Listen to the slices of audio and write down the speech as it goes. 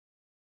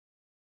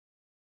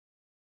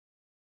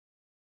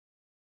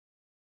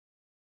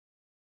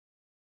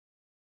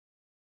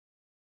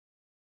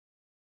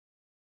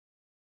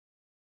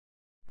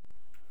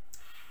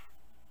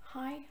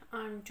Hi,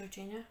 I'm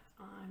Georgina,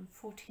 I'm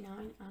 49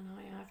 and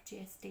I have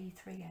GSD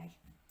 3A.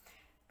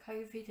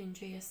 COVID and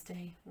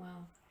GSD,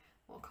 well,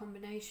 what a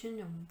combination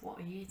and what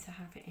a year to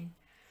have it in.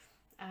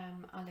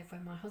 I live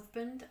with my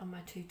husband and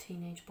my two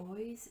teenage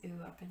boys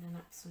who have been an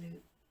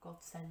absolute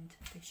godsend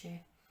this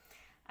year.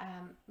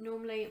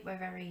 Normally we're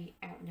very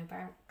out and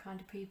about kind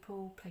of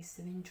people, places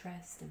of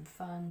interest and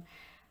fun,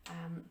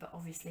 but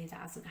obviously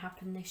that hasn't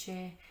happened this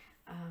year.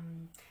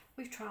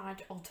 We've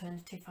tried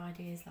alternative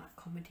ideas like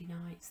comedy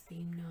nights,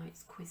 theme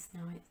nights, quiz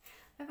nights.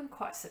 They've been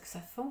quite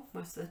successful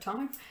most of the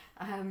time.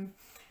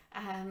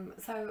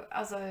 So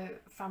as a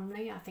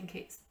family, I think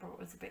it's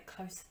brought us a bit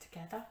closer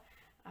together.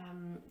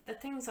 The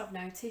things I've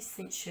noticed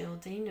since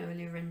shielding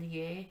earlier in the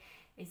year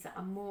is that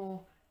I'm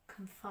more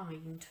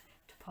confined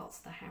to parts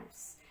of the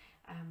house.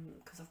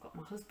 Because I've got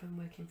my husband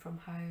working from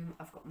home,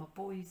 I've got my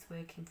boys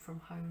working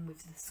from home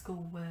with the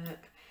school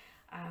work.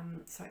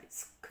 So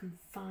it's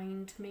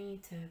confined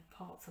me to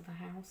parts of the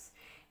house.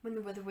 When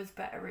the weather was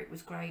better, it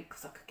was great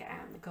because I could get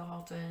out in the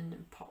garden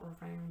and potter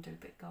around, do a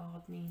bit of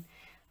gardening.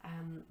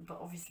 But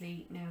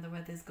obviously now the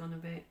weather's gone a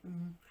bit,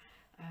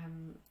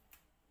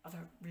 I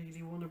don't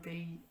really want to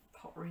be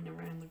pottering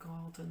around the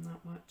garden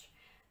that much.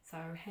 So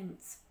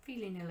hence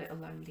feeling a little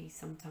lonely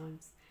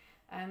sometimes.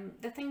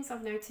 The things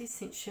I've noticed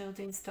since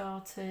shielding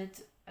started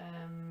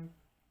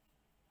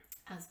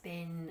has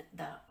been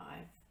that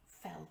I've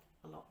fell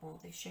a lot more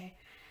this year.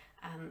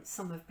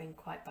 Some have been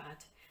quite bad.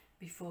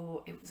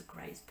 Before it was a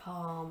grazed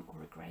palm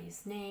or a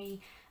grazed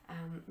knee.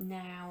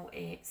 Now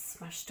it's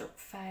smashed up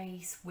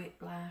face,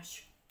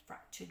 whiplash,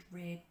 fractured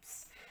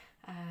ribs.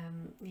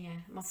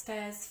 Yeah, my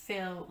stairs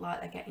feel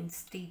like they're getting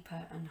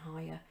steeper and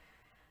higher.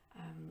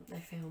 They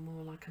feel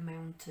more like a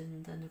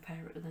mountain than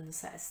a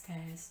set of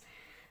stairs.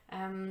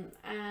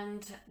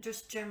 And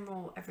just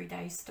general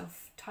everyday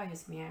stuff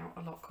tires me out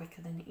a lot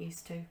quicker than it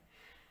used to.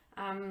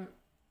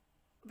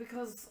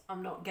 Because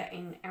I'm not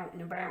getting out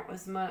and about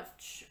as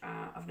much,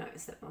 I've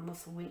noticed that my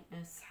muscle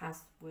weakness has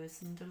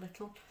worsened a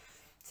little.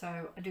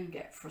 So I do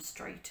get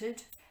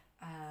frustrated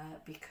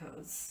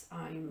because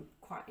I'm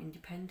quite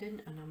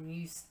independent and I'm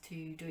used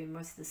to doing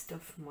most of the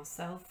stuff for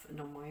myself and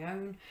on my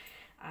own.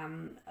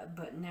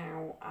 But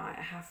now I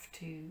have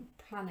to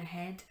plan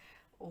ahead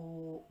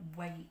or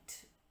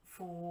wait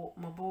for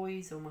my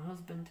boys or my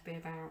husband to be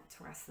about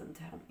to ask them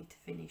to help me to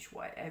finish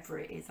whatever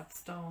it is I've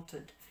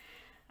started.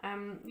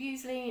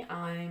 Usually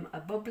I'm a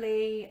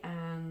bubbly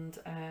and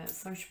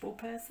sociable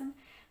person,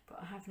 but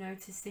I have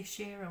noticed this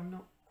year I'm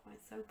not quite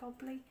so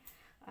bubbly.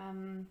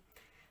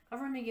 I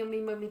run a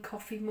Yummy Mummy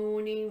coffee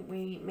morning.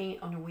 We meet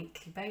on a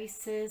weekly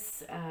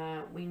basis.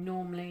 We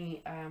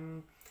normally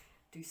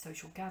do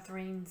social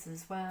gatherings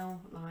as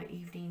well, like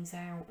evenings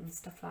out and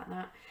stuff like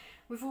that.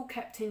 We've all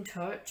kept in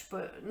touch,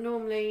 but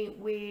normally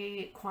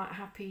we're quite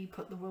happy,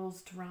 put the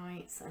worlds to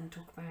rights and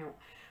talk about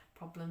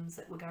problems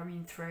that we're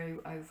going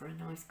through over a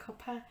nice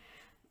cuppa.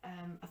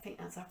 I think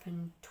that's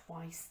happened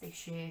twice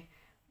this year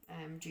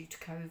due to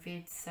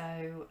COVID,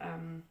 so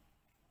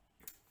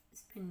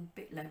it's been a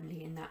bit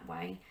lonely in that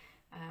way.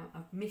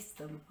 I've missed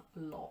them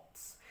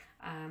lots.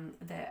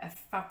 They're a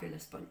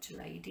fabulous bunch of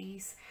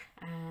ladies,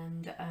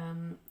 and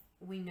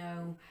we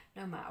know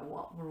no matter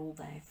what we're all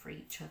there for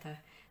each other,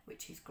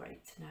 which is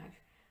great to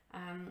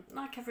know.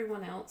 Like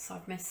everyone else,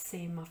 I've missed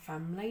seeing my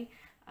family,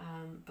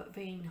 but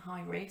being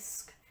high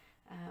risk,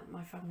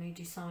 my family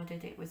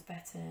decided it was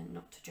better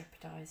not to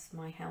jeopardise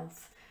my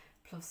health,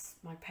 plus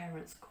my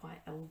parents are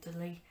quite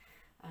elderly,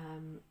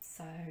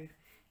 so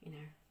you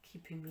know,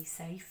 keeping me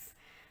safe.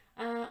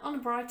 On a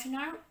brighter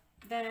note,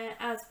 there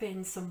has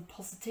been some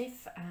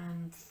positive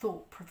and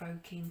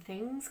thought-provoking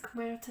things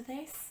come out of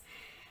this.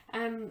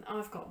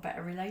 I've got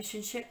better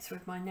relationships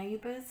with my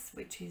neighbours,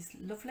 which is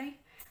lovely.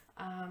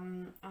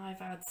 I've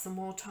had some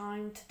more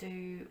time to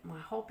do my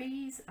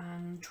hobbies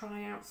and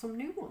try out some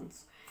new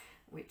ones,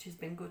 which has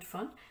been good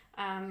fun.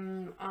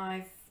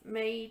 I've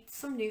made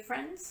some new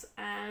friends,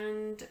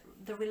 and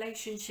the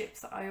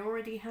relationships that I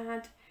already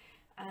had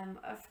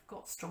have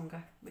got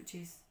stronger, which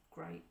is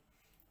great.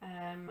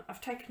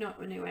 I've taken up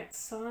a new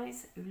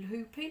exercise, hula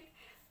hooping,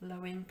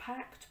 low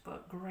impact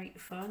but great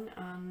fun,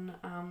 and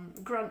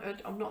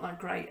granted I'm not that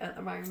great at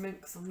the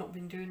moment because I've not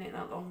been doing it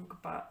that long,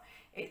 but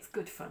it's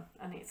good fun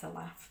and it's a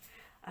laugh.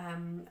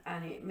 And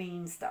it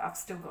means that I've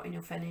still got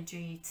enough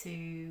energy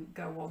to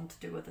go on to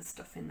do other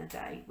stuff in the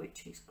day,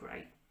 which is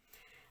great.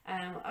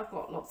 I've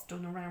got lots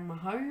done around my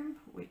home,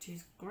 which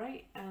is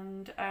great,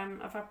 and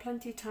I've had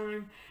plenty of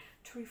time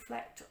to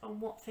reflect on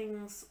what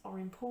things are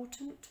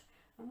important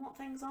and what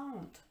things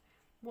aren't,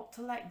 what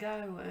to let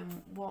go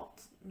and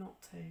what not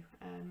to.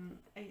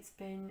 It's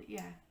been,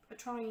 yeah, a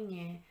trying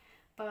year,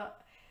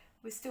 but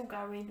we're still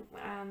going,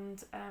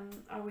 and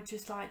I would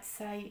just like to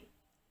say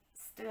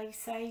stay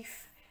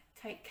safe,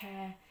 take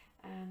care,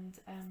 and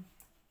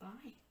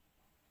bye.